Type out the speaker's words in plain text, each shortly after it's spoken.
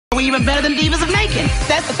doing even better than Divas of Macon.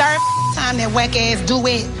 That's the third time that whack ass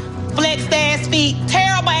duet. Flexed ass feet,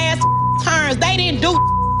 terrible ass turns. They didn't do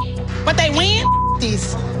but they win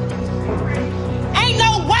this. Ain't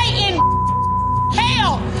no way in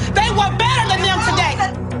hell they were better than them today.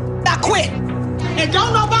 I quit. And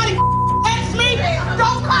don't nobody ask me,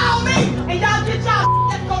 don't call me, and y'all get y'all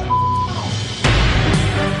let's go.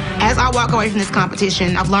 As I walk away from this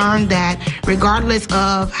competition, I've learned that regardless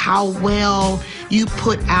of how well you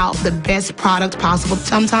put out the best product possible,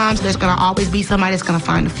 sometimes there's gonna always be somebody that's gonna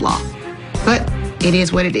find a flaw. But it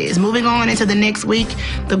is what it is. Moving on into the next week,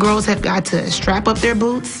 the girls have got to strap up their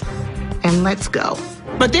boots and let's go.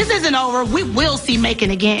 But this isn't over. We will see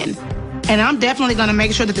Macon again. And I'm definitely gonna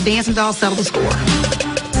make sure that the dancing dolls settle the score.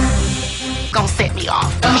 Gonna set me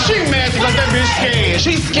off. She mad because that bitch scared.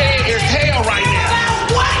 She's scared as hell right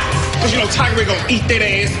now. What? Because you know Tiger gonna eat that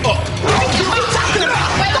ass up. What are you talking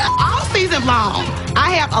about? All season long,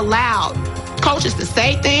 I have allowed coaches to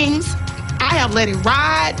say things. I have let it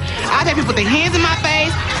ride. I've had people put their hands in my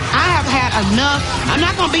face. I have had enough. I'm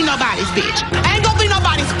not gonna be nobody's bitch. I ain't gonna be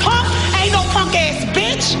nobody's punk. Ain't no punk ass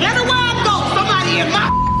bitch. Everywhere I go, somebody in my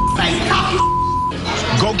face talking.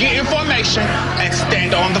 Go get information and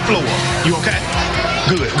stand on the floor. You okay?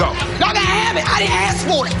 Good, go. Y'all gotta have it. I didn't ask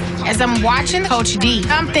for it. As I'm watching Coach D,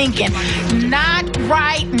 I'm thinking, not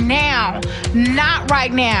right now. Not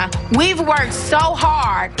right now. We've worked so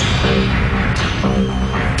hard.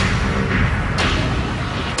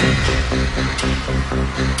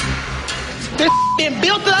 This been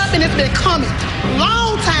built up and it's been coming.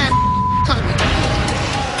 Long time coming.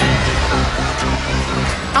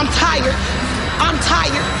 I'm tired. I'm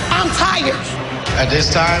tired. I'm tired. At this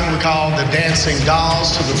time, we call the dancing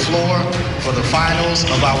dolls to the floor for the finals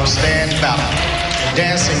of our stand battle.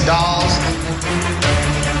 Dancing dolls.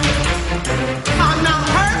 I'm not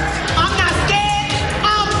hurt. I'm not scared.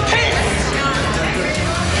 I'm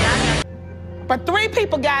pissed. But 3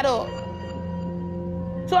 people got up.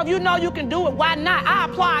 So if you know you can do it, why not? I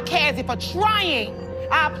applaud Cassie for trying.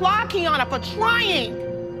 I applaud Kiana for trying.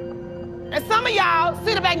 And some of y'all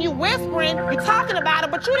sitting back and you whispering, you're talking about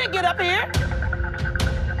it, but you didn't get up here.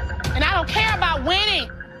 And I don't care about winning.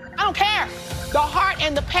 I don't care. The heart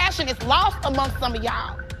and the passion is lost amongst some of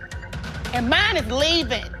y'all. And mine is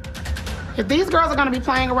leaving. If these girls are gonna be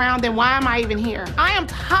playing around, then why am I even here? I am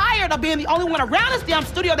tired of being the only one around this damn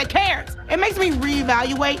studio that cares. It makes me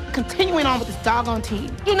reevaluate continuing on with this doggone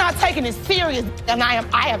team. You're not taking it serious, and I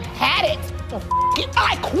have had it. So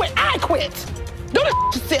I quit. Do this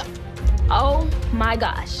yourself. Oh my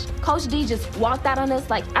gosh. Coach D just walked out on us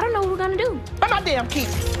like, I don't know what we're gonna do. Where my damn keys?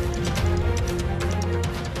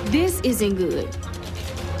 This isn't good.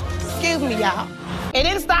 Excuse me, y'all. It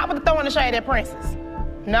didn't stop with the throwing the shade at Princess.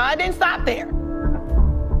 No, it didn't stop there.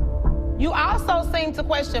 You also seem to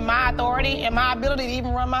question my authority and my ability to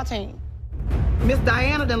even run my team. Miss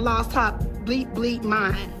Dianna done lost her bleep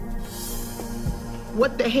mind.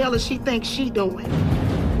 What the hell does she think she doing?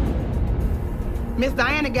 Miss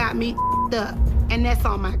Dianna got me up, and that's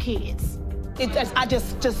on my kids. I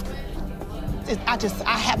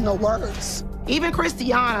have no words. Even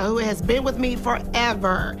Christiana, who has been with me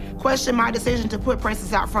forever, questioned my decision to put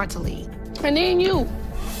Princess out front to lead. And then you.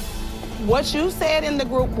 What you said in the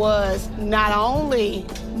group was not only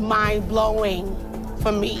mind-blowing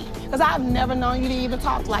for me, because I've never known you to even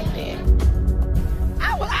talk like that.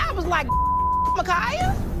 I was like,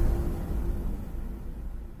 Micaiah?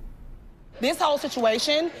 This whole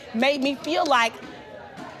situation made me feel like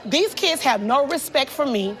these kids have no respect for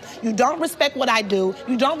me. You don't respect what I do.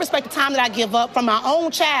 You don't respect the time that I give up from my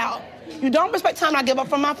own child. You don't respect the time I give up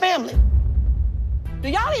from my family. Do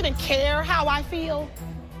y'all even care how I feel?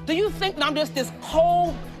 Do you think that I'm just this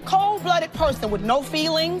cold-blooded person with no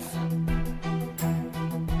feelings?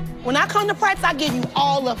 When I come to practice, I give you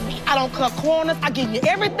all of me. I don't cut corners. I give you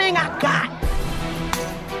everything I got.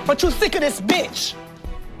 But you sick of this bitch.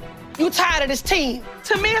 You tired of this team.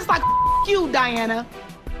 To me, it's like, you, Dianna.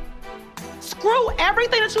 Screw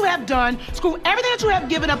everything that you have done. Screw everything that you have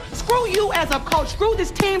given up. Screw you as a coach. Screw this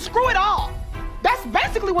team. Screw it all. That's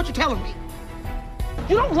basically what you're telling me.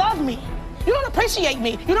 You don't love me. You don't appreciate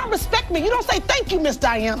me. You don't respect me. You don't say thank you, Miss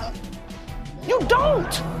Dianna. You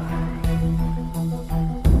don't.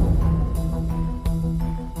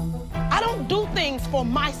 I don't do things for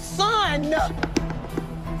my son.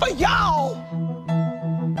 For y'all.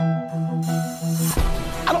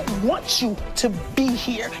 I don't want you to be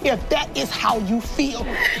here if that is how you feel.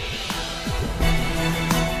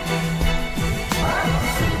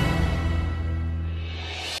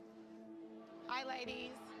 Hi,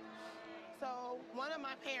 ladies. So one of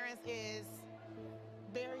my parents is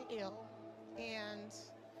very ill, and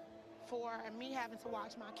for me having to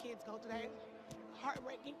watch my kids go today.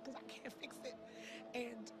 Heartbreaking because I can't fix it.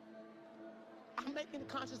 And I'm making a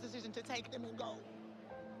conscious decision to take them and go.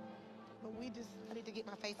 But I need to get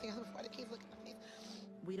my face together before the kids look at my face.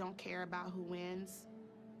 We don't care about who wins.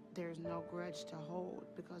 There's no grudge to hold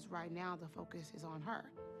because right now the focus is on her.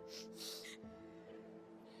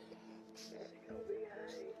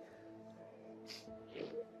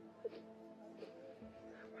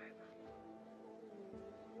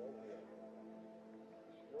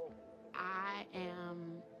 I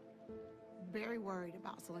am very worried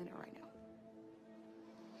about Selena right now.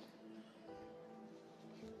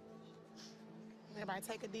 Everybody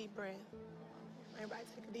take a deep breath. Everybody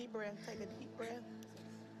take a deep breath. Take a deep breath.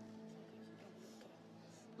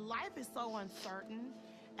 Life is so uncertain,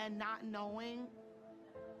 and not knowing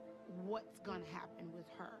what's gonna happen with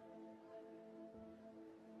her.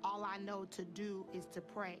 All I know to do is to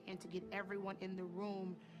pray and to get everyone in the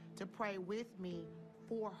room to pray with me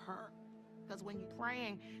for her. Because when you're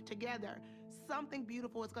praying together, something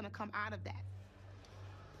beautiful is gonna come out of that.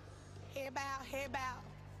 Head bow, head bow.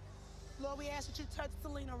 Lord, we ask that you touch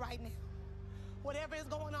Selena right now. Whatever is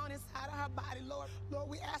going on inside of her body, Lord,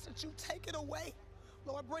 we ask that you take it away.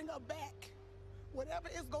 Lord, bring her back. Whatever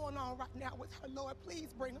is going on right now with her, Lord,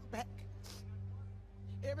 please bring her back.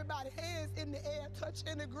 Everybody, hands in the air, touch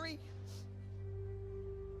and agree.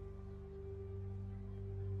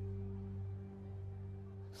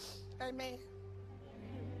 Amen.